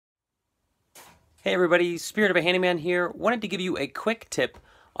Hey everybody, Spirit of a Handyman here. Wanted to give you a quick tip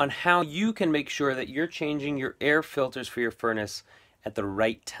on how you can make sure that you're changing your air filters for your furnace at the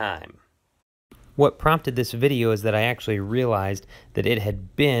right time. What prompted this video is that I actually realized that it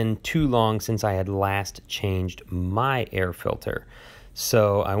had been too long since I had last changed my air filter.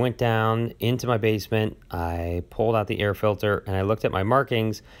 So I went down into my basement, I pulled out the air filter, and I looked at my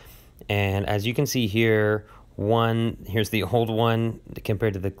markings, and as you can see here, here's the old one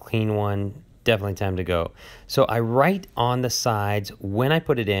compared to the clean one. Definitely time to go. So I write on the sides when I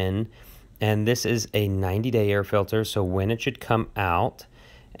put it in, and this is a 90-day air filter, so when it should come out.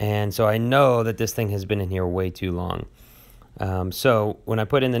 And so I know that this thing has been in here way too long. So when I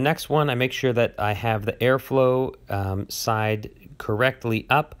put in the next one, I make sure that I have the airflow side correctly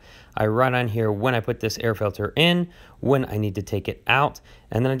up. I write on here when I put this air filter in, when I need to take it out,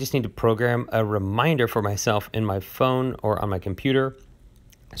 and then I just need to program a reminder for myself in my phone or on my computer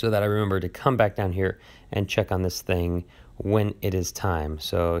so that I remember to come back down here and check on this thing when it is time.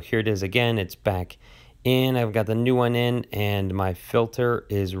 So here it is again, it's back in. I've got the new one in, and my filter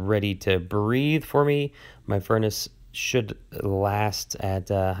is ready to breathe for me. My furnace should last at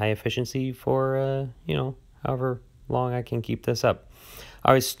high efficiency for, however long I can keep this up.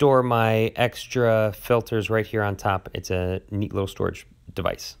 I always store my extra filters right here on top. It's a neat little storage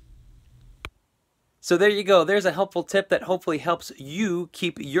device. So there you go. There's a helpful tip that hopefully helps you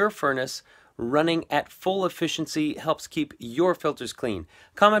keep your furnace running at full efficiency, helps keep your filters clean.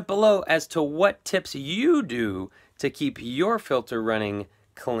 Comment below as to what tips you do to keep your filter running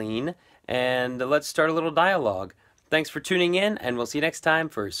clean, and let's start a little dialogue. Thanks for tuning in, and we'll see you next time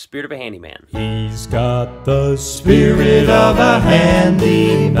for Spirit of a Handyman. He's got the spirit of a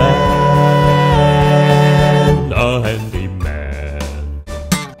handyman. A handyman.